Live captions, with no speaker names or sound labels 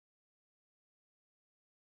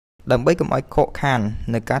ដើម្បីកុំឲ្យខកខាន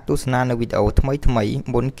នៅការទស្សនានៅវីដេអូថ្មី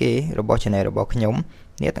មុនគេរបស់ Channel របស់ខ្ញុំ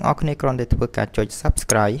អ្នកទាំងអស់គ្នាគ្រាន់តែធ្វើការចុច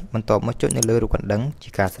Subscribe បន្ទាប់មកចុចនៅលើរូបកណ្ដឹងជា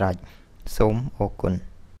ការស្រេចសូមអរគុណ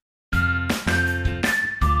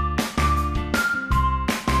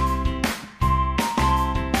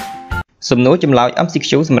សំណួរចម្លើយ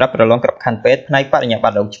MCQ សម្រាប់ប្រឡងក្របខ័ណ្ឌពេទ្យផ្នែកបរិញ្ញាប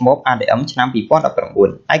ត្ររងឈ្មោះ ADM ឆ្នាំ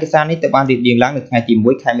 2019 ឯកសារនេះត្រូវបានរៀបរៀងឡើងនៅថ្ងៃទី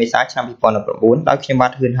 1 ខែមេសាឆ្នាំ 2019 ដោយខ្ញុំបា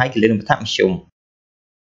ទហ៊ឿន ហើយកលិនបឋមមធ្យម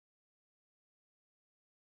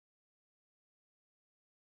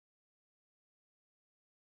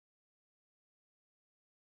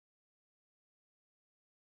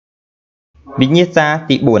វិញ្ញាសា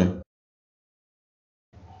ទី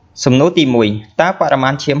 4 សំណួរទី 1 តើបរិមា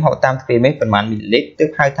ណឈាមហូរតាមទ្វារមេឃប៉ុន្មានមីលីលីត្រទើប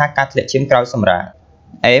ហៅថាការធ្លាក់ឈាមក្រោយសម្រាល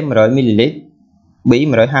A 100 មីលីលីត្រ B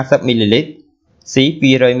 150 មីលីលីត្រ C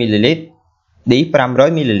 200 មីលីលីត្រ D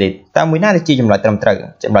 500 មីលីលីត្រតើមួយណាដែលជាចម្លើយត្រឹមត្រូវ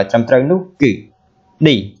ចម្លើយត្រឹមត្រូវនោះគឺ D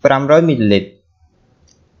 500 មីលីលីត្រ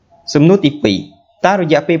សំណួរទី 2 តើរ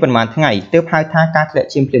យៈពេលប៉ុន្មានថ្ងៃទើបហៅថាការធ្លាក់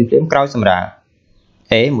ឈាមភ្លាមៗក្រោយសម្រាល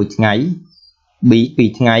A 1ថ្ងៃ B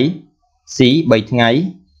 2ថ្ងៃ C 3ថ្ងៃ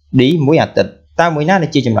D 1អាទិត្យតើមួយណាដែ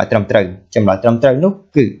លជាចម្លើយត្រឹមត្រូវចម្លើយត្រឹមត្រូវនោះ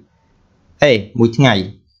គឺ A 1ថ្ងៃ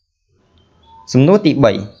សំណួរទី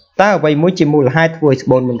 3 តើអ្វីមួយជាមូលហេតុធ្វើឲ្យស្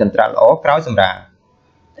បូនមានកន្ត្រាក់ល្អក្រោយសម្រាល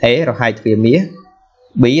A រហែកទ្វារមាស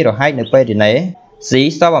B រហែកនៅពេលរណេ C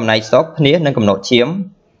សពអំណែកសក់គ្នានឹងកំណត់ឈាម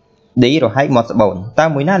D រហែកមាត់ស្បូនតើ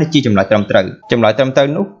មួយណាដែលជាចម្លើយត្រឹមត្រូវចម្លើយត្រឹមត្រូវ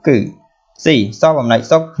នោះគឺ C សពអំណែក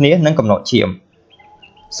សក់គ្នានឹងកំណត់ឈាម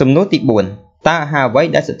សំណួរទី 4 តើអាហារអ្វី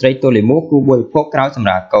ដែលស្ត្រីទល់លាមកគួរបរិភោគក្រោយសម្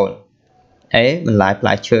រាលកូន A បន្លែផ្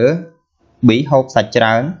លែឈើ B ហូបសាច់ច្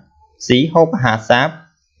រើន C ហូបអាហារសាប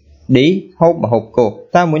D ហូបម្ហូបគោក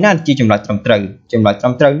តើមួយណាជាចម្លើយត្រឹមត្រូវចម្លើយត្រឹ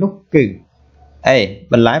មត្រូវនោះគឺ A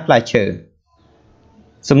បន្លែផ្លែឈើ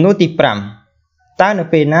សំណួរទី 5 តើនៅ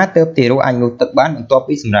ពេលណាទើបទារកអាចងូតទឹកបានបន្ទាប់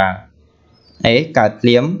ពីសម្រាល A កើតភ្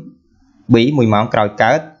លាម B 1ម៉ោងក្រោយ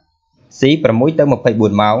កើត C 6ទៅ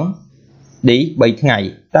24ម៉ោង D 3ថ្ងៃ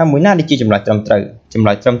តើមួយណាដែលជាចម្លើយត្រឹមត្រូវចម្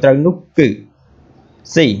លើយត្រឹមត្រូវនោះគឺ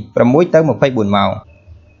C 6ទៅ24ម៉ោង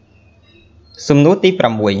សំណួរទី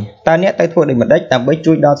 6 តើអ្នកទៅធ្វើដូចម្តេចដើម្បី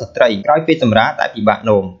ជួយដល់ស្ត្រីក្រោយពេលសម្រាលដែលពិបាក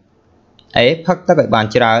នោម A ផឹកទឹកឲ្យបាន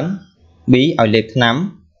ច្រើន B ឲ្យលេបថ្នាំ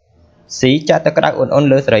C ចាក់ទឹកក្តៅអ៊ុនៗ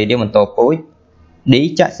លើសរីរាង្គបន្តពូជ D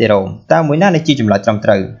ចាក់សេរ៉ូមតើមួយណាដែលជាចម្លើយត្រឹមត្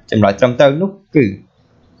រូវចម្លើយត្រឹមត្រូវនោះគឺ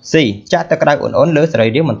C ចាក់ទឹកក្តៅអ៊ុនៗលើសរី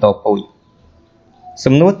រាង្គបន្តពូជ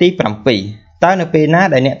សំណួរទី 7 តើនៅពេលណា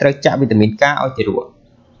ដែលអ្នកត្រូវចាក់វីតាមីន K ឲ្យទារក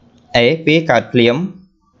A ពេលកើតភ្លាម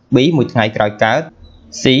B 1ថ្ងៃក្រោយកើត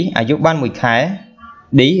C អាយុបាន1ខែ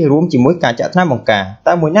D រួមជាមួយការចាក់ថ្នាំបង្ការ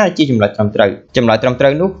តើមួយណាជាចម្លើយត្រឹមត្រូវចម្លើយត្រឹមត្រូ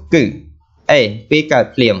វនោះគឺ A ពេលកើត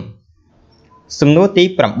ភ្លាមសំណួរទី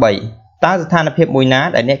 8 តើស្ថានភាពមួយណា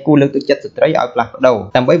ដែលអ្នកគួរលើកទឹកចិត្តស្ត្រីឲ្យផ្លាស់ប្ដូរ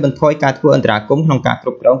ដើម្បីបន្ថយការធ្វើអន្តរាគមន៍ក្នុងការគ្រ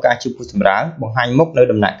ប់គ្រងការជឿពុះសម្រាលបង្ហាញមុខនៅ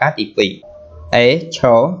ដំណាក់កាលទី 2 A ឈ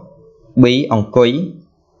រ B អង្គុយ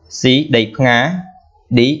C ដេកផ្ងា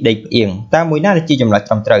D ដេកផ្អៀងតើមួយណាជាចម្លើយ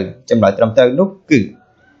ត្រឹមត្រូវចម្លើយត្រឹមត្រូវនោះគឺ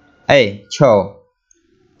A ឈរ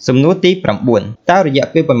សំណួរទី 9 តើរយៈ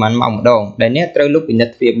ពេលប៉ុន្មានម៉ោងម្ដងដែលអ្នកត្រូវលុបពិនិត្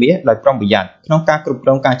យទ្វារមាសដោយប្រុងប្រយ័ត្នក្នុងការគ្រប់គ្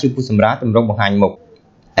រងការជឿពុះសម្រាលទម្រង់បង្ហាញមុខ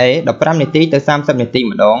A 15នាទីទៅ30នាទី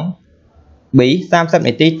ម្ដង B 30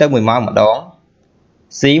នាទីទៅ1ម៉ោងម្ដង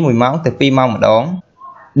C 1ម៉ោងទៅ2ម៉ោងម្ដង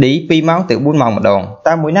D 2ម៉ោងទៅ4ម៉ោងម្ដង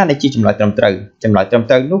តើមួយណាដែលជាចម្លើយត្រឹមត្រូវចម្លើយត្រឹម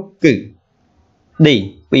ត្រូវនោះគឺ D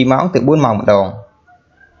 2ម៉ោងទៅ4ម៉ោងម្ដង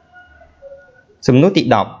សំណួរទី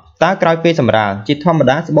 10 តើក្រោយពេលសម្រាលជាធម្ម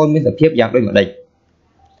តាស្បូនមានសភាពយ៉ាងដូចម្ដេច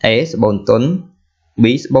A ស្បូនទន់ B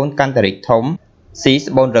ស្បូនកាន់តែរីកធំ C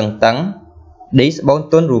ស្បូនរឹងតឹង D ស្បូន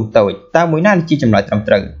ទន់រួមតូចតើមួយណាជាចម្លើយត្រឹម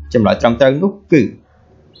ត្រូវចម្លើយត្រឹមត្រូវនោះគឺ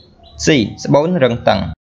C ស្បូនរឹងតឹង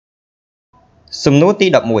សំណួរទី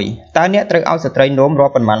 11 តើអ្នកត្រូវឲ្យស្ត្រីនោមរា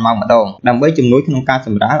ប់ប៉ុន្មានម៉ោងម្ដងដើម្បីជំនួយក្នុងការស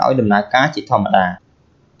ម្រាលឲ្យដំណើរការជាធម្មតា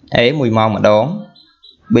A 1ម៉ោងម្ដង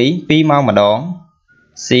B 2ម៉ោងម្ដង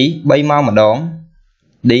C 3ម៉ោងម្ដង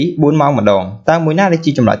D 4ម៉ោងម្ដងតើមួយណាដែល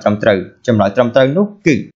ជាចម្លើយត្រឹមត្រូវចម្លើយត្រឹមត្រូវនោះ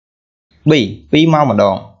គឺ B 2ម៉ោងម្ដ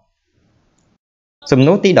ងសំ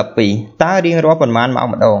ណួរទី 12 តើរៀងរាល់ប៉ុន្មានម៉ោង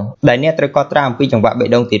ម្ដងដែលអ្នកត្រូវកត់ត្រាអំពីចង្វាក់បេះ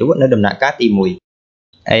ដូងទារកនៅដំណាក់កាលទី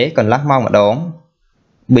 1 A កន្លះម៉ោងម្ដង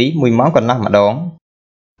B 1ម៉ោងកន្លះម្ដង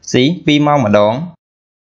C 2ម៉ោងម្ដង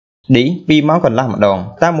D 2ម៉ោងកន្លះម្ដង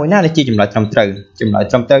តើមួយណាដែលជាចម្លើយត្រឹមត្រូវចម្លើយ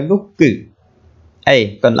ត្រឹមត្រូវនោះគឺ A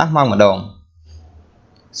កន្លះម៉ោងម្ដង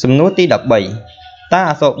សំណួរទី 13 តើ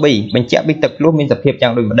អក្សរ B បញ្ជាក់ពីទឹកភ្លោះមានសភាពយ៉ា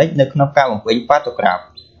ងដូចម្ដេចនៅក្នុងការបំពេញប៉ាតូក្រាហ្វ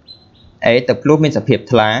A ទឹកភ្លោះមានសភាព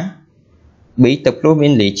ថ្លា B ទឹកភ្លោះមា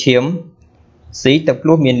នលាយឈាម C ទឹកភ្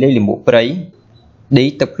លោះមានលាយលាមកព្រៃ D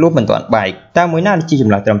ទឹកភ្លោះមិនទាន់បែកតើមួយណាជាច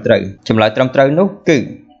ម្លើយត្រឹមត្រូវចម្លើយត្រឹមត្រូវនោះគឺ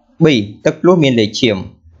B ទឹកភ្លោះមានលាយឈាម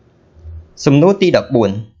សំណួរទី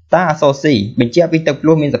 14 តើអក្សរ C បញ្ជាក់ពីទឹកភ្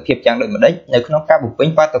លោះមានសភាពយ៉ាងដូចម្តេចនៅក្នុងការបំពេញ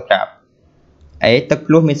ប៉ាតូក្រាហ្វ A ទឹក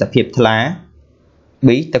ភ្លោះមានសភាពថ្លា B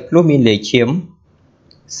ទឹកភ្លោះមានលាយឈាម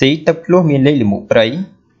C ទឹកភ្លោះមានលាយលាមកព្រៃ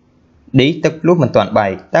D ទឹកភ្លោះមិនទាន់បែ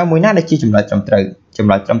កតើមួយណាដែលជាចម្លើយត្រឹមត្រូវចម្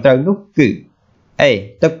លើយត្រឹមត្រូវនោះគឺ A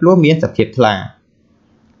ទឹកភ្លោះមានសភាពថ្លា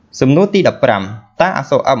សំណួរទី 15 តើអក្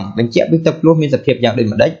សរ M បញ្ជាក់ពីទឹកភ្លោះមានសភាពយ៉ាងដូច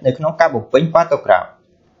ម្តេចនៅក្នុងការបំពេញប៉ាតូក្រាហ្វ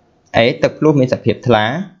A ទឹកភ្លោះមានសភាពថ្លា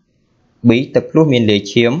B ទឹកភ្លោះមានលាយ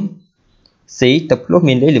ឈាម C ទឹកភ្លោះ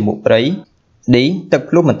មានលាយលាមកព្រៃ D ទឹក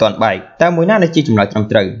ភ្លោះមិនទាន់បែកតើមួយណាដែលជាចម្លើយត្រឹម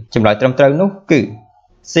ត្រូវចម្លើយត្រឹមត្រូវនោះគឺ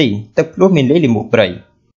C ទឹកភ្លោះមានលាយលាមកព្រៃ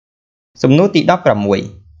សំណួរទី 16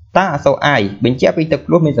 តើអក្សរ I បញ្ជាក់ពីទឹក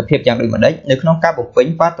ភ្លោះមានសភាពយ៉ាងដូចម្តេចនៅក្នុងការបំពេញ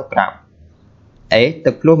ប៉ាតូក្រាហ្វ A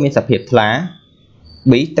ទឹកភ្លោះមានសភាពថ្លា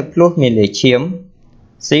B ទឹកភ្លោះមានលាយឈាម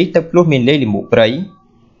C ទឹកភ្លោះមានលាយលាមកព្រៃ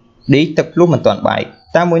D ទឹកភ្លោះមិនទាន់បែក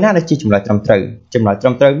តើមួយណាដែលជាចម្លើយត្រឹមត្រូវចម្លើយត្រឹ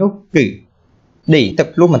មត្រូវនោះគឺ D ទឹក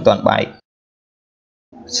ភ្លោះមិនទាន់បែក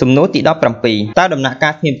សំណួរទី 17 តើដំណាក់កា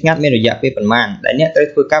លស្ងៀមស្ងាត់មានរយៈពេលប៉ុន្មានដែលអ្នកត្រូវ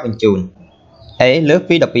ធ្វើការបញ្ជូន A លើស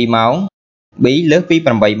ពី 12 ម៉ោង B លើសពី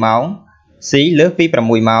 8 ម៉ោង C លើសពី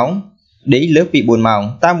 6 ម៉ោង D លើសពី 4 ម៉ោង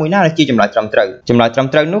តើមួយណាដែលជាចម្លើយត្រឹមត្រូវចម្លើយត្រឹម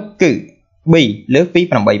ត្រូវនោះគឺ B លើសពី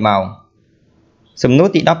 8 ម៉ោងសំណួរ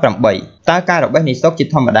ទី 18 តើការរបេះនៃស៊ុបជា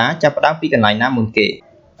ធម្មតាចាប់ផ្ដើមពីកន្លែងណាមុនគេ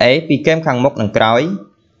A ពីគែមខាងមុខនិងក្រោយ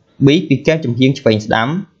B ពីគែមចំហៀងឆ្វេងស្ដាំ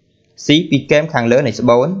C ពីគែមខាងលើនៃស្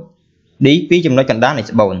បូន D ពីចំណុចកណ្ដាលនៃ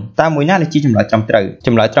ស្បូនតើមួយណាដែលជាចម្លើយត្រឹមត្រូវច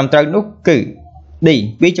ម្លើយត្រឹមត្រូវនោះគឺ D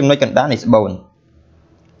ពីចំណុចកណ្ដាលនៃស្បូន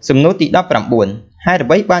សំណួរទី 19 ហេតុអ្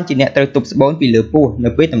វីបានជាអ្នកត្រូវទប់ស្បូនពីលើពោះនៅ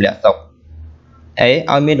ពេលទម្លាក់ស៊ុប A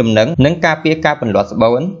ឲ្យមានដំណឹងនិងការពារការពន្លាត់ស្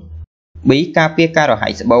បូន B ការពារការរហែ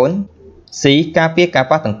កស្បូន C ការពារការ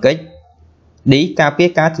ប៉ះទង្គិច D ការពារ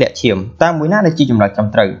ការធ្លាក់ឈាមតើមួយណាដែលជាចម្លើយត្រឹម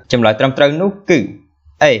ត្រូវចម្លើយត្រឹមត្រូវនោះគឺ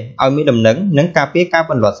A ឲ្យមានដំណឹងនិងការពារការ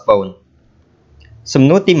ពន្លាត់ស្បូនសំ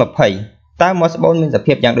ណួរទី 20 តើមាត់ស្បូនមានស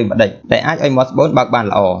ភាពយ៉ាងដូចម្តេចដែលអាចឲ្យមាត់ស្បូនបើកបាន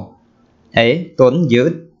ល្អ A ទន់យឺ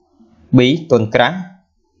ត B ទន់ក្រាស់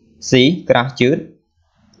C ក្រាស់យឺត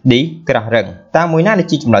D ក្រាស់រឹងតើមួយណាដែល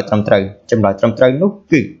ជាចម្លើយត្រឹមត្រូវចម្លើយត្រឹមត្រូវនោះ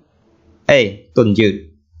គឺ A ទន់យឺត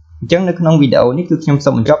អញ្ចឹងនៅក្នុងវីដេអូនេះគឺខ្ញុំសូ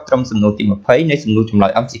មបញ្ចប់ត្រឹមសំណួរទី 20 នៃសំណួរចម្លើ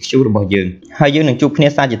យ MCQ របស់យើងហើយយើងនឹងជួបគ្នា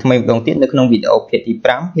សាជាថ្មីម្ដងទៀតនៅក្នុងវីដេអូភាគទី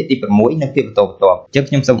 5 ភាគទី 6 និងភាគបន្តបន្ទាប់អញ្ចឹង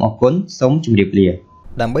ខ្ញុំសូមអរគុណសូមជម្រាបលា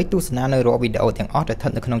ដើម្បីទស្សនានៅរាល់វីដេអូទាំងអស់ដែលស្ថិ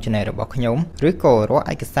តនៅក្នុង Channel របស់ខ្ញុំឬក៏រាល់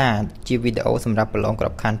ឯកសារជាវីដេអូសម្រាប់ប្រឡងក្រ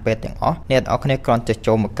បខ័ណ្ឌពេទ្យទាំងអស់អ្នកទាំងអស់គ្នាគ្រាន់តែ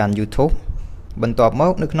ចូលមកកាន់ YouTube បន្ទាប់ម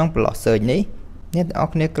កនៅក្នុងប្រឡោះ Search នេះអ្នកទាំងអ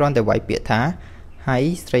ស់គ្នាគ្រាន់តែវាយពាក្យថា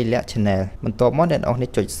Haisreyleak Channel បន្ទាប់មកអ្នកទាំងអស់គ្នា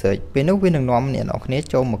ចុច Search ពេលនោះវានឹងនាំអ្នកទាំងអស់គ្នា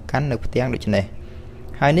ចូលមកកាន់នៅផ្ទាំងដូចនេះ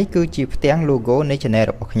ហើយនេះគឺជាផ្ទាំង logo នៃ Channel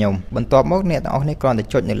របស់ខ្ញុំបន្ទាប់មកអ្នកទាំងអស់គ្នាគ្រាន់តែ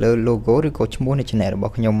ចុចនៅលើ logo ឬក៏ឈ្មោះនៃ Channel រប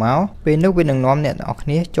ស់ខ្ញុំមកពេលនោះវានឹងនាំអ្នកទាំងអស់គ្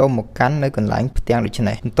នាចូលមកកាន់នៅកន្លែងផ្ទាំងដូច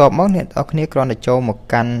នេះបន្ទាប់មកអ្នកទាំងអស់គ្នាគ្រាន់តែចូលមក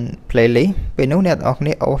កាន់ playlist ពេលនោះអ្នកទាំងអស់គ្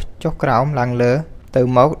នាអូសចុះក្រោមឡើងលើទៅ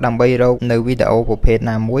មកដើម្បីរកនៅវីដេអូប្រភេទ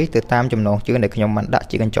ណាមួយទៅតាមចំណងជើងដែលខ្ញុំបានដាក់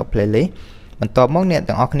ជាកញ្ចប់ playlist បន្ទាប់មកអ្នក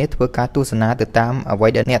ទាំងអស់គ្នាធ្វើការទស្សនាទៅតាមអ្វី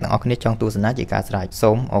ដែលអ្នកទាំងអស់គ្នាចង់ទស្សនាជាការស្រេច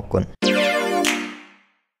សូមអរគុណ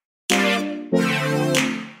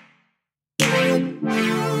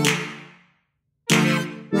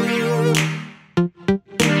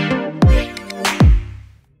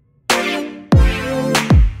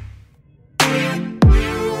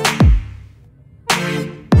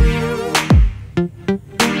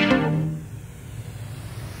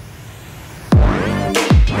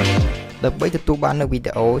ដើម្បីទទួលបាននូវវី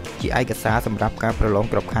ដេអូជាឯកសារសម្រាប់ការប្រឡង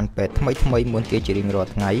ក្របខ័ណ្ឌពេទ្យថ្មីមុនគេជារៀងរាល់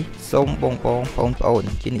ថ្ងៃសូមបងប្អូន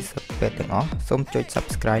ជានិស្សិតពេទ្យទាំងអស់សូមចុច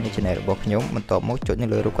Subscribe នៃ Channel របស់ខ្ញុំបន្ទាប់មកចុចនៅ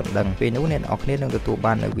លើរូបកណ្ដឹងពេលនោះអ្នកនរគ្នានឹងទទួល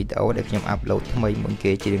បាននូវវីដេអូដែលខ្ញុំអាប់ឡូតថ្មីមុន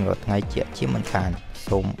គេជារៀងរាល់ថ្ងៃជាមិនខាន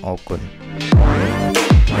សូមអរគុណ